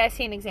every day I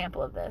see an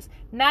example of this.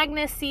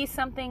 Magnus sees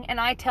something and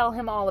I tell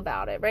him all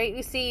about it, right?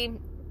 You see,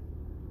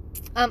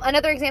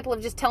 another example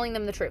of just telling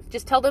them the truth.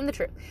 Just tell them the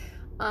truth.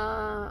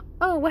 Oh,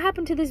 what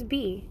happened to this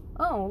bee?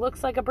 Oh,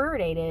 looks like a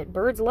bird ate it.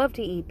 Birds love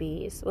to eat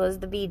bees. Was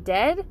the bee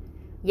dead?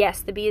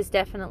 Yes, the bee is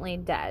definitely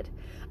dead.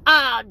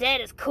 Dead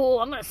is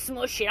cool. I'm going to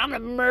smush it. I'm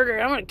going to murder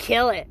it. I'm going to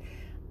kill it.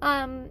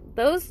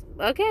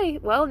 Okay,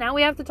 well, now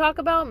we have to talk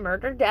about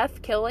murder,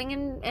 death,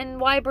 killing, and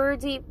why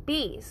birds eat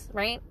bees,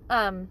 right?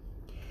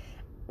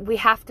 We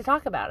have to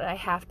talk about it. I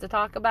have to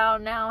talk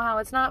about now how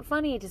it's not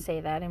funny to say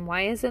that. And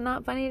why is it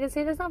not funny to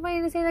say that? It's not funny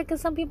to say that because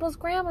some people's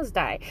grandmas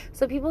die.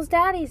 Some people's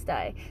daddies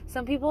die.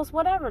 Some people's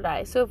whatever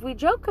die. So if we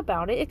joke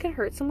about it, it could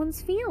hurt someone's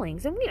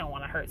feelings. And we don't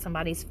want to hurt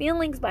somebody's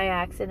feelings by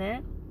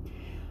accident.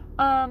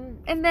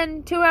 And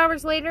then 2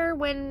 hours later,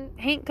 when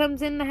Hank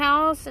comes in the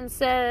house and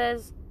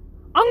says,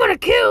 I'm going to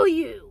kill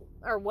you,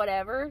 or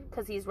whatever,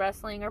 because he's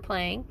wrestling or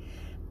playing,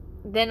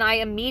 then I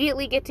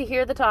immediately get to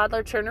hear the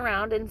toddler turn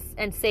around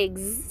and say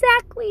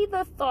exactly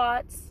the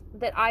thoughts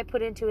that I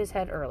put into his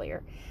head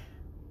earlier.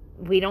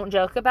 We don't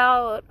joke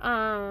about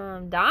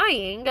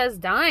dying, because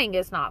dying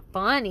is not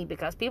funny,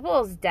 because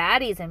people's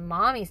daddies and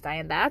mommies die,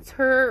 and that's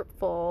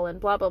hurtful, and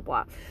blah, blah,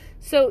 blah.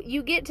 So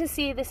you get to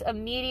see this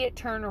immediate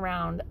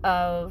turnaround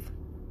of,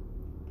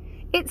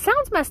 it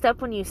sounds messed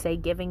up when you say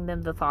giving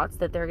them the thoughts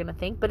that they're going to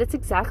think, but it's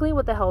exactly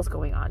what the hell's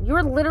going on.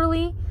 You're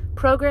literally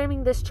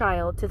programming this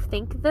child to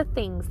think the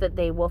things that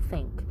they will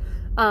think.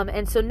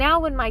 And so now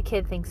when my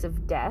kid thinks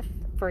of death,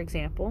 for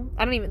example,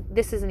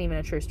 this isn't even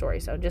a true story,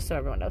 so just so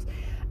everyone knows.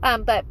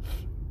 But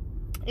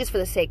just for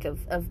the sake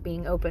of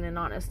being open and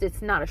honest,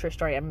 it's not a true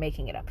story. I'm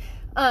making it up.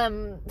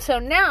 So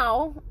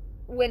now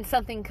when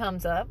something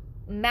comes up,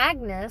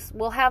 Magnus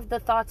will have the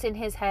thoughts in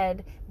his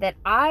head that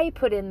I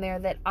put in there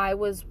that I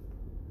was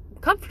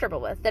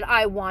comfortable with, that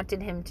I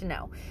wanted him to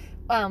know.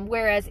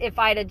 Whereas if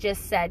I'd have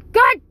just said,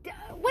 God,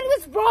 what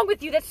was wrong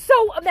with you? That's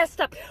so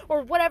messed up,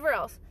 or whatever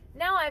else.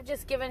 Now I've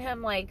just given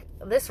him like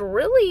this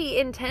really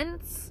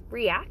intense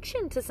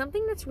reaction to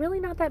something that's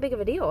really not that big of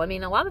a deal. I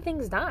mean, a lot of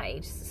things die.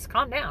 Just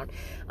calm down.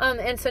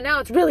 And so now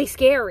it's really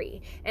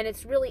scary, and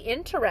it's really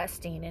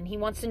interesting, and he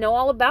wants to know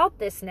all about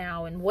this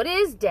now, and what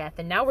is death?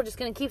 And now we're just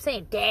going to keep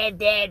saying dead,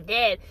 dead,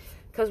 dead,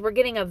 because we're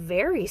getting a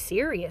very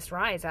serious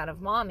rise out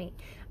of mommy,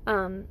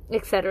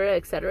 etc.,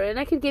 etc. And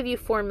I could give you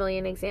 4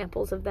 million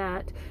examples of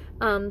that.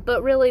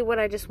 But really what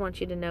I just want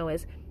you to know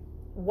is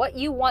what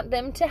you want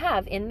them to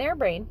have in their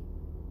brain,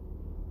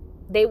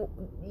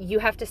 you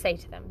have to say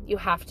to them. You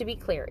have to be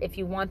clear. If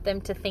you want them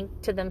to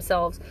think to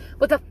themselves,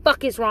 what the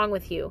fuck is wrong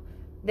with you?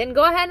 Then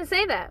go ahead and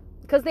say that,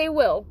 because they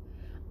will.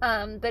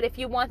 But if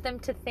you want them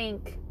to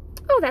think,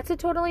 oh, that's a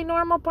totally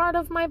normal part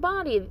of my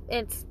body.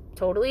 It's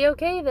totally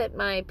okay that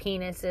my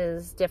penis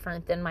is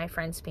different than my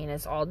friend's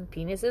penis. All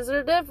penises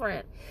are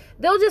different.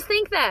 They'll just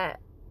think that.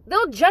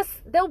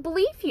 They'll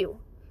believe you.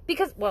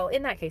 Because, well,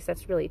 in that case,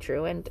 that's really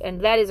true.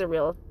 And that is a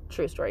real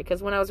true story.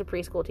 Because when I was a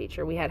preschool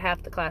teacher, we had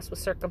half the class was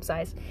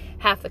circumcised,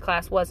 half the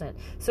class wasn't.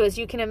 So as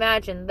you can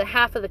imagine, the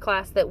half of the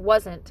class that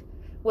wasn't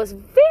was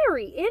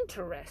very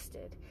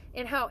interested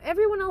in how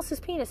everyone else's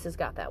penises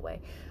got that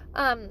way.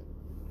 And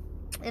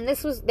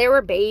they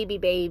were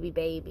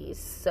babies.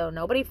 So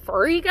nobody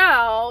freak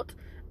out.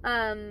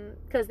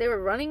 Because they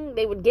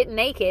would get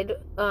naked,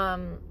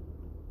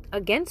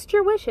 against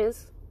your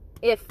wishes.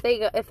 If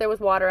there was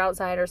water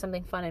outside or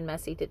something fun and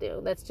messy to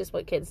do. That's just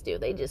what kids do.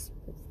 They just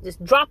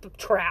drop a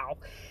trowel.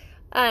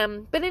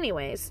 But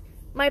anyways,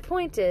 my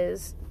point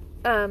is,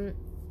 in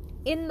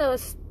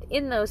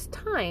those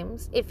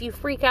times, if you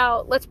freak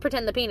out, let's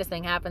pretend the penis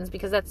thing happens,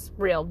 because that's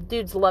real.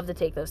 Dudes love to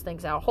take those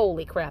things out.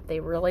 Holy crap, they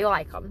really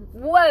like them.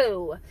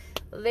 Whoa,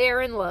 they're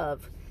in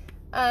love.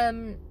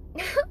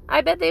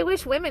 I bet they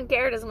wish women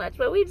cared as much,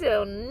 but we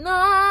do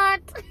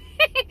not.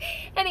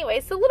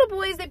 Anyway, so little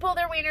boys, they pull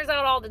their wieners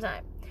out all the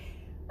time.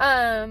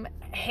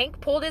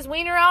 Hank pulled his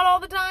wiener out all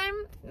the time.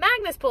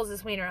 Magnus pulls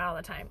his wiener out all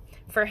the time.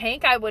 For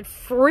Hank, I would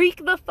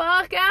freak the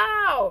fuck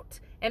out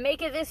and make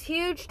it this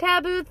huge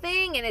taboo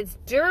thing, and it's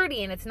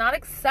dirty and it's not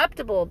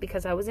acceptable,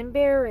 because I was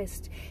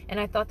embarrassed and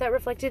I thought that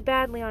reflected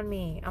badly on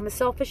me. I'm a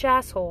selfish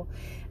asshole.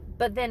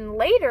 But then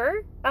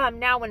later,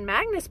 now when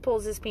Magnus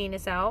pulls his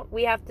penis out,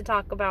 we have to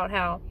talk about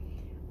how,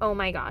 oh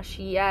my gosh,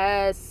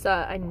 yes,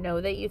 I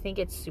know that you think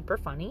it's super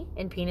funny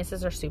and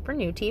penises are super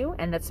new to you,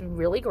 and that's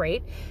really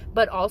great.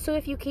 But also,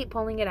 if you keep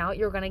pulling it out,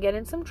 you're going to get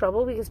in some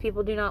trouble, because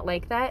people do not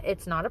like that.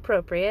 It's not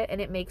appropriate, and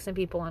it makes some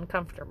people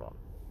uncomfortable.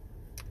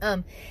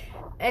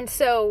 And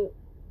so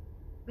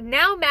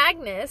now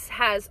Magnus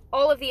has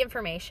all of the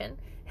information.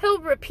 He'll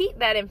repeat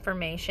that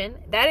information.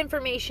 That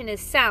information is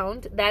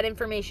sound. That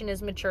information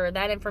is mature.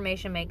 That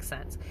information makes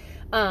sense.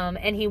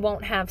 And he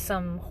won't have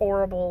some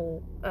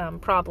horrible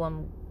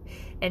problem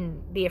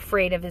and be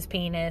afraid of his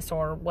penis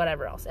or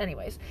whatever else.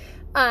 Anyways,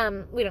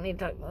 we don't need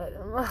to talk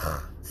about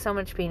so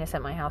much penis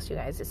at my house, you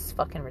guys. It's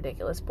fucking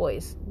ridiculous.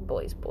 Boys.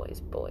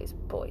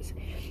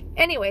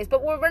 Anyways,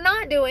 but what we're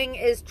not doing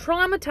is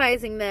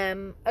traumatizing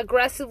them,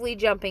 aggressively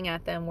jumping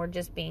at them. We're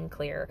just being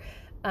clear.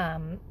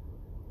 And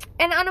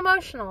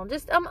unemotional.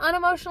 Just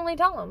unemotionally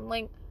tell them,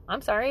 like,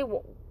 I'm sorry.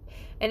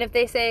 And if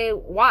they say,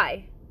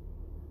 why?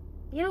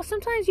 You know,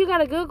 sometimes you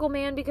gotta Google,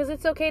 man, because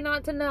it's okay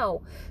not to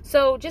know.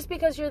 So just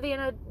because you're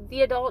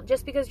the adult,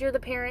 just because you're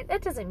the parent,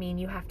 that doesn't mean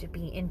you have to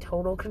be in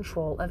total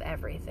control of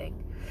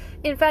everything.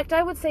 In fact,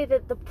 I would say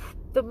that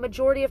the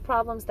majority of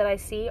problems that I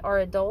see are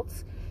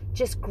adults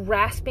just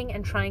grasping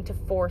and trying to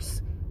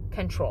force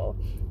control.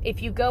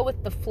 If you go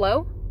with the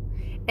flow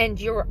and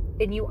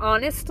you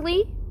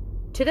honestly,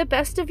 to the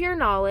best of your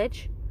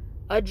knowledge,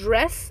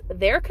 address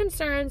their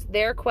concerns,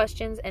 their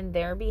questions, and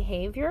their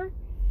behavior,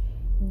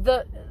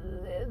 the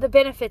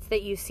benefits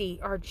that you see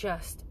are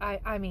just,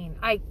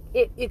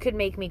 it could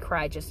make me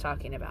cry just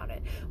talking about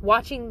it.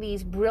 Watching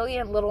these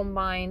brilliant little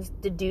minds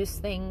deduce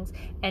things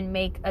and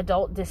make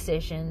adult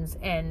decisions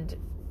and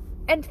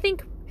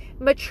think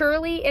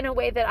maturely in a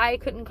way that I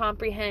couldn't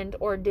comprehend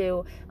or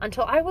do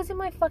until I was in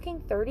my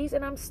fucking 30s,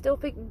 and I'm still,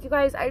 you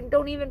guys, I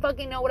don't even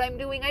fucking know what I'm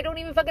doing. I don't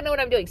even fucking know what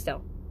I'm doing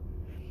still.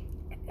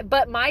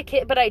 But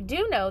I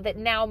do know that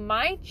now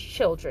my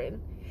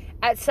children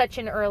at such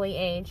an early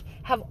age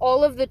have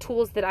all of the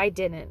tools that I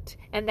didn't,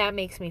 and that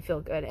makes me feel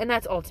good. And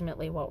that's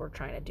ultimately what we're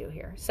trying to do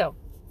here. So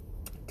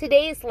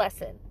today's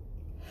lesson,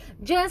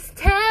 just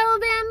tell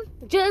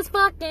them, just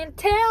fucking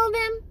tell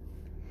them.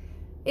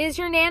 Is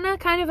your Nana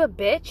kind of a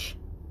bitch?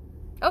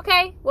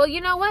 Okay, well,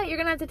 you know what? You're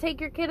going to have to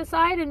take your kid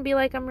aside and be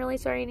like, I'm really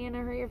sorry, Nana,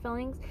 hurt your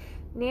feelings.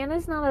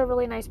 Nana's not a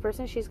really nice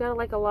person. She's got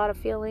like a lot of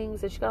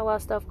feelings and she's got a lot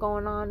of stuff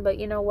going on, but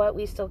you know what?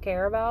 We still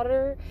care about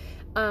her.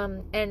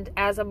 And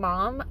as a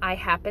mom, I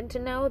happen to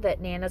know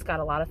that Nana's got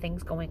a lot of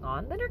things going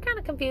on that are kind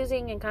of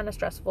confusing and kind of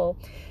stressful.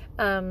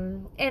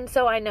 And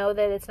so I know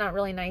that it's not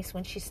really nice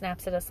when she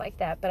snaps at us like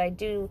that, but I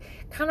do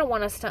kind of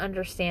want us to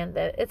understand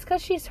that it's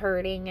because she's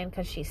hurting and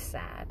because she's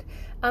sad.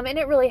 And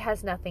it really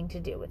has nothing to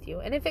do with you.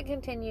 And if it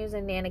continues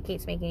and Nana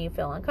keeps making you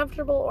feel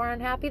uncomfortable or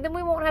unhappy, then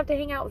we won't have to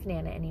hang out with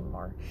Nana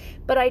anymore.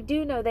 But I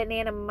do know that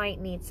Nana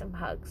might need some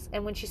hugs.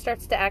 And when she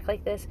starts to act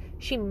like this,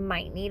 she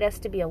might need us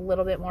to be a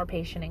little bit more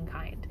patient and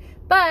kind.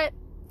 But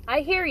I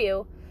hear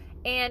you.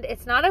 And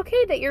it's not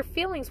okay that your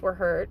feelings were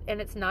hurt.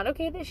 And it's not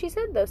okay that she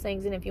said those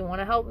things. And if you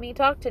want to help me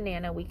talk to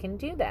Nana, we can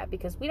do that.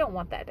 Because we don't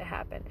want that to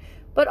happen.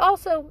 But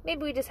also,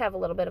 maybe we just have a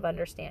little bit of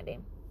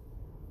understanding.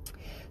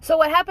 So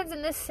what happens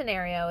in this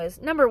scenario is,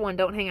 number one,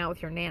 don't hang out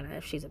with your Nana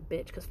if she's a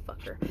bitch, because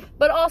fuck her.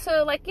 But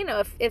also, like, you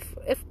know,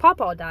 if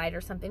Pawpaw died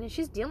or something and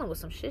she's dealing with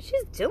some shit,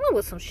 she's dealing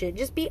with some shit.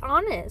 Just be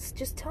honest.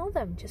 Just tell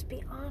them. Just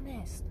be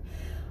honest.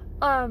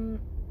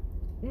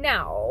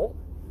 Now,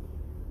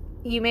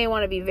 you may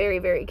want to be very,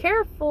 very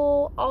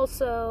careful.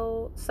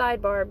 Also,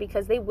 sidebar,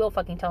 because they will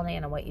fucking tell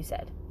Nana what you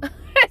said.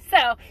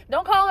 So,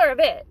 don't call her a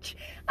bitch.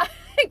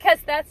 Because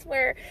that's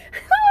where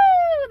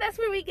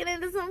we get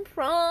into some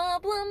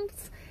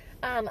problems.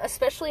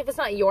 Especially if it's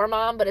not your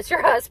mom, but it's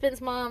your husband's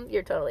mom.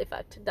 You're totally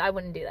fucked. I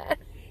wouldn't do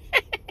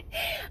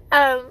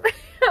that.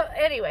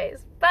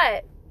 Anyways,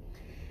 but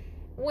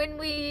when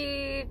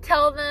we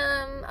tell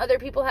them other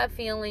people have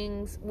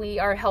feelings, we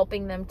are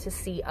helping them to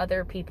see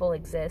other people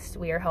exist.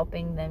 We are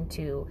helping them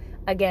to,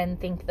 again,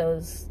 think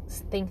those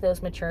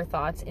mature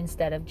thoughts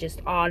instead of just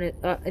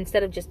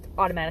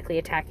automatically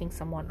attacking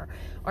someone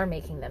or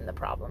making them the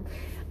problem.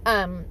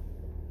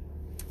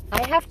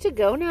 I have to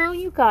go now,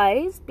 you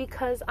guys,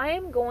 because I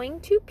am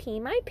going to pee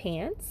my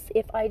pants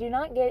if I do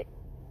not get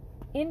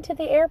into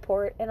the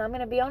airport. And I'm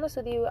going to be honest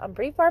with you, I'm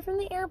pretty far from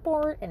the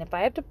airport. And if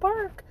I have to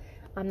park,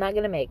 I'm not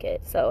going to make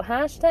it. So,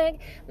 hashtag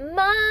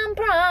mom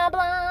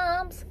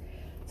problems.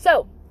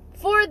 So,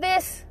 for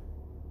this,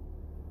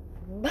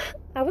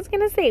 I was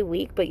going to say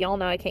week, but y'all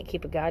know I can't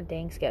keep a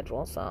goddamn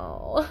schedule.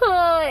 So,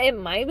 it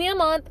might be a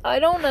month. I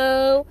don't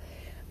know.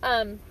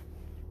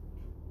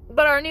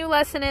 But our new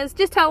lesson is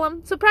just tell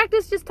them. So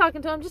practice just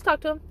talking to them. Just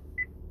talk to them.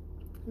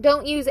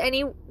 Don't use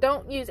any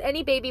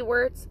baby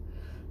words.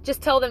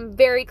 Just tell them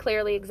very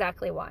clearly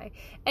exactly why.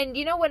 And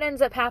you know what ends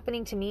up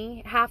happening to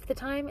me half the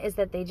time is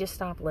that they just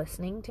stop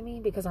listening to me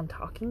because I'm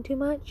talking too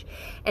much.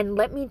 And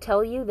let me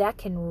tell you, that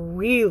can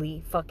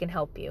really fucking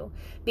help you.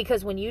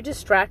 Because when you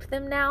distract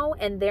them now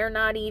and they're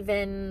not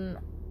even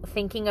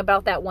thinking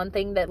about that one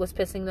thing that was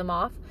pissing them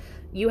off,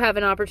 you have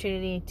an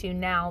opportunity to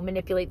now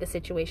manipulate the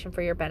situation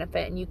for your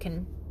benefit, and you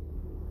can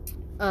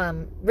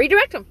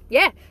redirect them.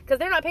 Yeah, because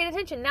they're not paying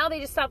attention. Now they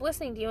just stop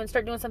listening to you and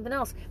start doing something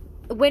else.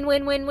 Win,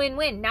 win, win, win,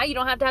 win. Now you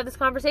don't have to have this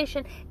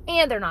conversation,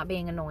 and they're not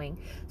being annoying.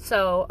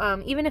 So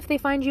even if they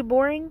find you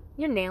boring,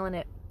 you're nailing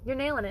it. You're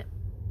nailing it.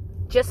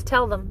 Just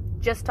tell them.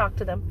 Just talk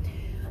to them.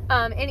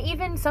 And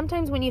even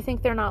sometimes when you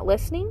think they're not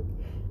listening,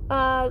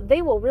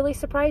 they will really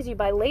surprise you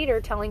by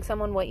later telling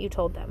someone what you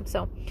told them.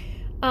 So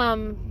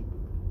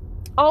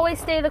always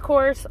stay the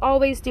course.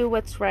 Always do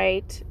what's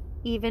right.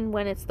 Even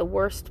when it's the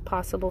worst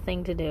possible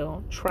thing to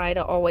do, try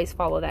to always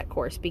follow that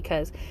course,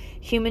 because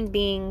human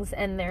beings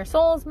and their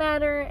souls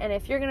matter. And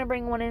if you're going to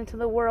bring one into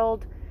the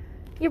world,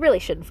 you really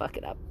shouldn't fuck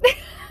it up.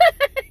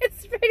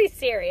 It's pretty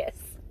serious,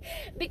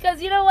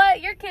 because you know what?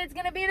 Your kid's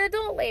going to be an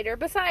adult later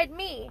beside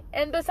me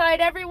and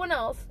beside everyone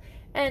else.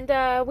 And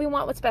we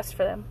want what's best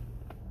for them.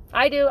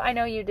 I do. I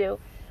know you do,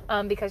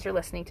 because you're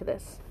listening to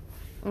this.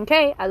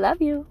 Okay. I love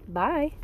you. Bye.